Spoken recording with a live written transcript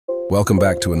Welcome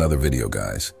back to another video,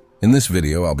 guys. In this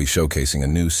video, I'll be showcasing a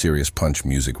new serious punch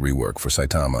music rework for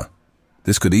SAITAMA.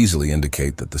 This could easily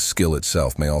indicate that the skill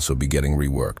itself may also be getting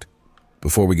reworked.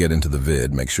 Before we get into the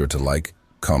vid, make sure to like,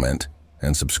 comment,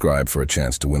 and subscribe for a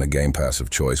chance to win a Game Pass of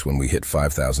choice when we hit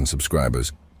 5,000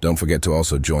 subscribers. Don't forget to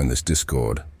also join this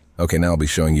Discord. Okay, now I'll be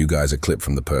showing you guys a clip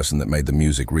from the person that made the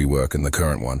music rework and the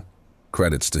current one.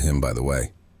 Credits to him, by the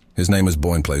way. His name is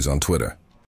BoynePlays on Twitter.